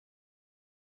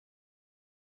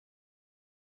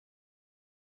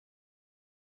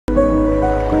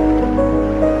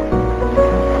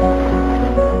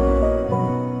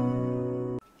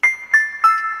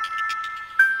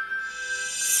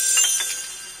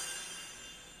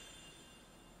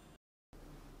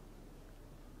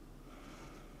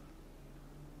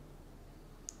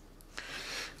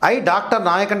Doctor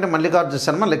Nayakanti Mallikarjuna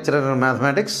Sharma, lecturer in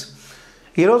mathematics.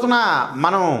 ఈ రోజున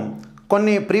మనం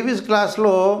కొన్ని ప్రీవియస్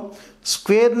క్లాస్లో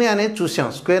స్క్వేర్ని అనేది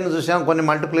చూసాం, కొన్ని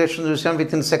మల్టిప్లికేషన్ చూసాం,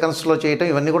 విత్ ఇన్ సెకండ్స్లో చేయటం,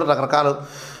 ఇవన్నీ కూడా రకరకాల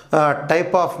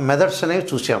టైప్ ఆఫ్ మెథడ్స్ అనేవి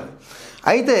చూసాం.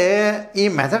 అయితే ఈ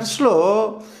మెథడ్స్లో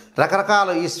రకరకాల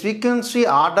ఈ సీక్వెన్సీ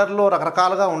ఆర్డర్లో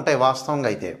రకరకాలుగా ఉంటాయి వాస్తవంగా.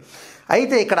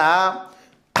 అయితే ఇక్కడ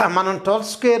మనం 12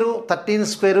 స్క్వేరు, 13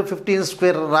 స్క్వేరు, 15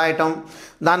 స్క్వేర్ రాయటం,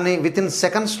 దాన్ని విత్ ఇన్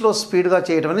సెకండ్స్లో స్పీడ్గా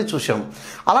చేయటం అని చూసాం.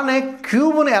 అలానే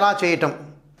క్యూబ్ని ఎలా చేయటం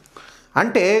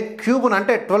అంటే క్యూబ్ని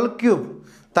అంటే 12 క్యూబ్,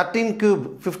 13 క్యూబ్,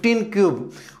 15 క్యూబ్,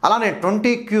 అలానే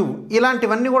 20 క్యూబ్,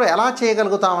 ఇలాంటివన్నీ కూడా ఎలా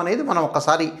చేయగలుగుతాం అనేది మనం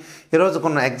ఒకసారి ఈరోజు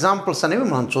కొన్ని ఎగ్జాంపుల్స్ అనేవి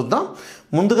మనం చూద్దాం.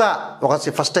 ముందుగా ఒక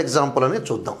ఫస్ట్ ఎగ్జాంపుల్ అనేది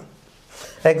చూద్దాం.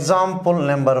 Example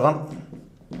number 1.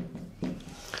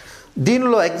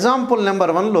 దీనిలో ఎగ్జాంపుల్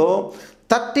నెంబర్ 1లో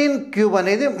 13 క్యూబ్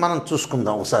అనేది మనం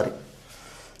చూసుకుందాం ఒకసారి.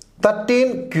 13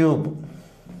 క్యూబ్,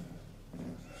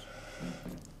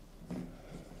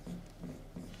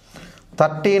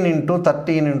 13 ఇంటూ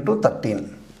 13 ఇంటూ 13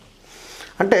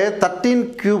 అంటే 13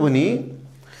 క్యూబ్ని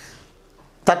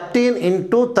 13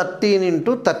 ఇంటూ 13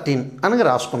 ఇంటూ 13 అని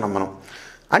రాసుకున్నాం మనం.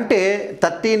 అంటే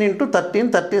 13 ఇంటూ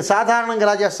 13 సాధారణంగా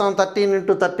ఎలా చేస్తాం, 13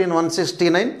 ఇంటూ 13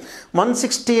 169,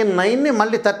 169ని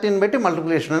మళ్ళీ 13 పెట్టి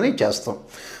మల్టిప్లికేషన్ అనేది చేస్తాం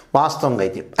వాస్తవంగా.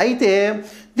 అయితే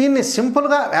దీన్ని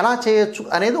సింపుల్గా ఎలా చేయొచ్చు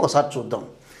అనేది ఒకసారి చూద్దాం.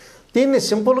 దీన్ని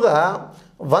సింపుల్గా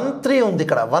 1 3 ఉంది,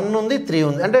 ఇక్కడ 1 ఉంది, 3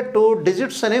 ఉంది, అంటే 2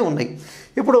 డిజిట్స్ అనేవి ఉన్నాయి.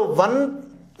 ఇప్పుడు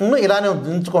 1ను ఇలానే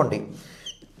ఉంచుకోండి,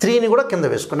 3ని కూడా కింద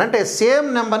వేసుకోండి. అంటే సేమ్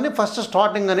నెంబర్ని ఫస్ట్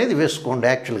స్టార్టింగ్ అనేది వేసుకోండి.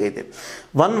 యాక్చువల్గా అయితే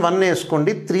 1 1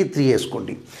 వేసుకోండి, 3 3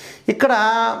 వేసుకోండి. ఇక్కడ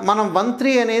మనం 1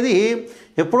 3 అనేది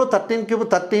ఎప్పుడూ 13 క్యూబ్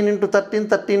 13 ఇంటూ 13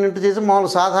 13 ఇంటూ చేసి మామూలు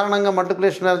సాధారణంగా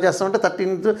మల్టిప్లికేషన్ ఎలా చేస్తామంటే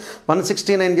 13 ఇంటూ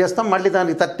 169 చేస్తాం, మళ్ళీ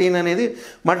దానికి 13 అనేది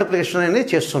మల్టిప్లికేషన్ అనేది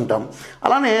చేస్తుంటాం.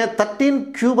 అలానే 13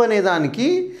 క్యూబ్ అనే దానికి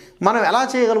మనం ఎలా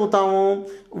చేయగలుగుతాము,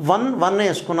 1 1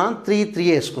 వేసుకున్నాం, 3 3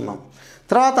 వేసుకున్నాం.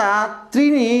 తర్వాత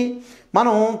 3ని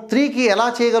మనం 3కి ఎలా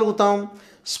చేయగలుగుతాం,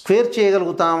 స్క్వేర్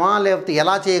చేయగలుగుతామా లేకపోతే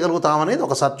ఎలా చేయగలుగుతాం అనేది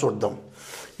ఒకసారి చూద్దాం.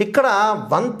 ఇక్కడ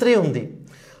 1 3 ఉంది,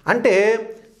 అంటే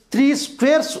 3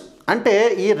 స్క్వేర్స్, అంటే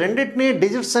ఈ రెండింటిని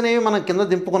డిజిట్స్ అనేవి మనం కింద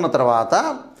దింపుకున్న తర్వాత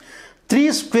 3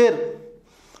 స్క్వేర్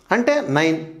అంటే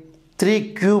 9, 3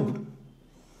 క్యూబ్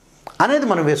అనేది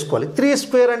మనం వేసుకోవాలి. 3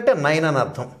 స్క్వేర్ అంటే 9 అని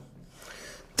అర్థం.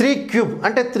 3 క్యూబ్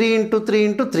అంటే 3 ఇంటూ 3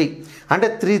 ఇంటూ 3 అంటే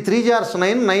 3 3 జార్స్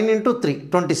 9, 9 ఇంటూ 3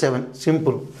 27,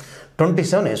 సింపుల్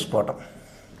 27 వేసుకోవటం.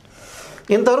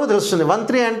 ఇంతవరకు తెలుస్తుంది. 1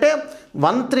 3 అంటే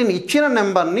 1 3ని ఇచ్చిన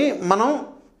నెంబర్ని మనం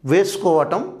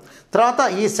వేసుకోవటం, తర్వాత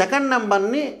ఈ సెకండ్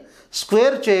నెంబర్ని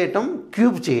స్క్వేర్ చేయటం,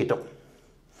 క్యూబ్ చేయటం.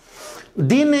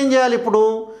 దీన్ని ఏం చేయాలి, ఇప్పుడు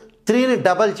 3ని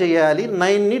డబల్ చేయాలి,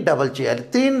 9ని డబల్ చేయాలి.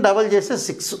 3ని డబల్ చేస్తే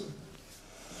 6,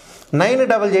 9ని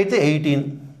డబల్ చేస్తే 18.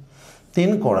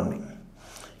 దీన్ని కూడండి.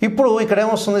 ఇప్పుడు ఇక్కడ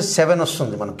ఏమొస్తుంది, 7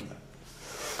 వస్తుంది మనకి.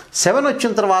 7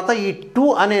 వచ్చిన తర్వాత ఈ 2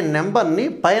 అనే నెంబర్ని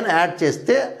పైన యాడ్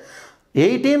చేస్తే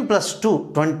 18 + 2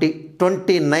 20,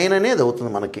 29 అనేది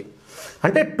అవుతుంది మనకి.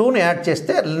 అంటే 2ని యాడ్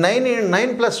చేస్తే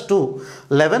 9 + 2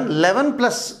 11, 11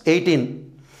 + 18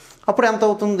 అప్పుడు ఎంత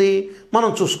అవుతుంది మనం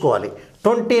చూసుకోవాలి,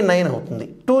 29 అవుతుంది.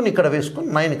 2ని ఇక్కడ వేసుకొని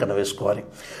 9 ఇక్కడ వేసుకోవాలి.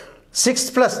 6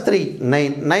 + 3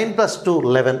 9, 9 + 2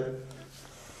 11,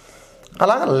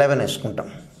 అలాగా 11 వేసుకుంటాం.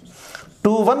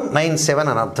 2197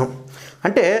 అని అర్థం.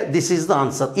 అంటే దిస్ ఈజ్ ద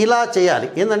ఆన్సర్. ఇలా చేయాలి.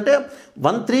 ఏంటంటే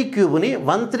 1 3 క్యూబ్ని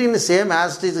 1 3ని సేమ్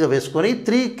యాజ్ ఇట్ ఈజ్గా వేసుకొని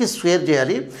 3కి స్క్వేర్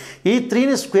చేయాలి. ఈ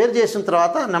 3ని స్క్వేర్ చేసిన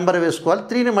తర్వాత నెంబర్ వేసుకోవాలి.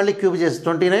 3ని మళ్ళీ క్యూబ్ చేసి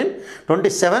 29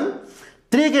 27,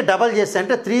 3కి డబల్ చేస్తే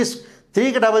అంటే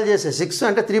 3కి డబల్ చేస్తే 6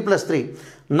 అంటే 3 + 3,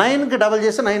 9కి డబల్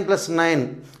చేస్తే 9 + 9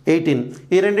 18.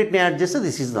 ఈ రెండింటిని యాడ్ చేస్తే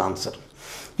దిస్ ఈజ్ ద ఆన్సర్.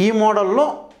 ఈ మోడల్లో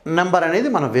నెంబర్ అనేది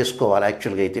మనం వేసుకోవాలి.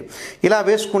 యాక్చువల్గా అయితే ఇలా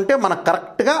వేసుకుంటే మనకు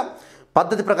కరెక్ట్గా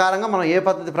పద్ధతి ప్రకారంగా మనం ఏ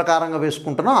పద్ధతి ప్రకారంగా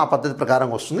వేసుకుంటున్నామో ఆ పద్ధతి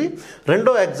ప్రకారంగా వస్తుంది.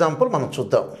 రెండో ఎగ్జాంపుల్ మనం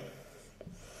చూద్దాం.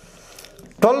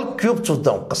 12 క్యూబ్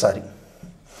చూద్దాం ఒక్కసారి.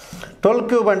 12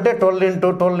 క్యూబ్ అంటే 12 ఇంటూ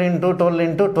 12 ఇంటూ 12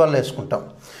 ఇంటూ 12 వేసుకుంటాం.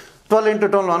 12 ఇంటూ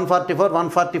 12 144,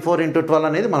 144 ఇంటూ 12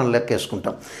 అనేది మనం లెక్క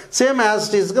వేసుకుంటాం. సేమ్ యాజ్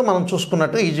ఇట్ ఈజ్గా మనం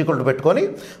చూసుకున్నట్టు ఈజీక్వల్ పెట్టుకొని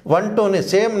 1 2ని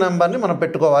సేమ్ నెంబర్ని మనం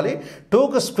పెట్టుకోవాలి.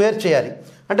 2కి స్క్వేర్ చేయాలి,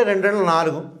 అంటే 2 2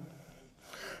 4,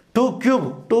 2 cube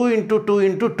 2 into 2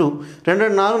 into 2 2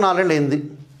 4 4 8,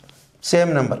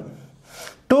 same number.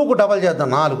 2కు double చేద్దాం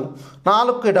 4,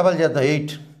 4కి డబల్ చేద్దాం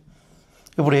 8.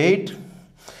 ఇప్పుడు 8,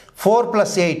 4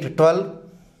 + 8 12,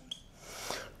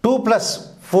 2 +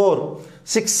 4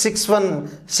 6, 6 1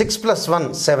 6 + 1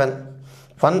 7,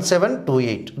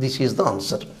 1728. This is the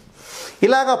answer.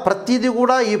 ఇలాగా ప్రతిదీ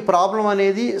కూడా ఈ ప్రాబ్లం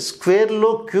అనేది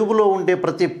స్క్వేర్లో క్యూబ్లో ఉండే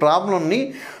ప్రతి ప్రాబ్లంని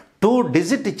 2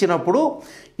 డిజిట్ ఇచ్చినప్పుడు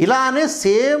ఇలానే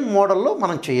సేమ్ మోడల్లో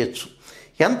మనం చేయొచ్చు.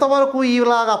 ఎంతవరకు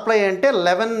ఇలాగ అప్లై అంటే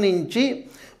 11 నుంచి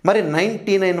మరి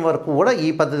 99 వరకు కూడా ఈ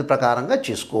పద్ధతి ప్రకారంగా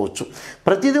చేసుకోవచ్చు.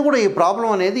 ప్రతిదీ కూడా ఈ ప్రాబ్లం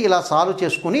అనేది ఇలా సాల్వ్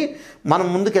చేసుకుని మనం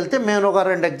ముందుకెళ్తే నేను ఒక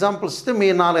 2 ఎగ్జాంపుల్స్ ఇస్తే మీ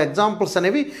 4 ఎగ్జాంపుల్స్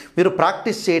అనేవి మీరు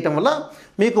ప్రాక్టీస్ చేయటం వల్ల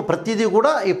మీకు ప్రతిదీ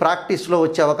కూడా ఈ ప్రాక్టీస్లో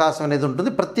వచ్చే అవకాశం అనేది ఉంటుంది.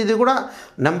 ప్రతిదీ కూడా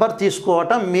నెంబర్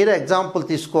తీసుకోవటం, మీరే ఎగ్జాంపుల్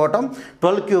తీసుకోవటం,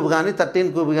 12 క్యూబ్ కానీ 13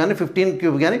 క్యూబ్ కానీ 15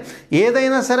 క్యూబ్ కానీ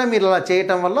ఏదైనా సరే మీరు ఇలా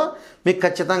చేయటం వల్ల మీకు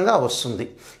ఖచ్చితంగా వస్తుంది.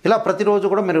 ఇలా ప్రతిరోజు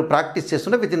కూడా మీరు ప్రాక్టీస్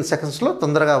చేస్తుంటే వితిన్ సెకండ్స్లో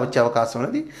తొందరగా వచ్చే అవకాశం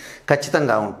అనేది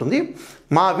ఖచ్చితంగా ఉంటుంది.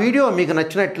 మా వీడియో మీకు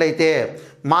నచ్చినట్లయితే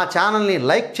మా ఛానల్ని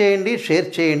లైక్ చేయండి, షేర్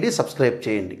చేయండి, సబ్స్క్రైబ్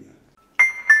చేయండి.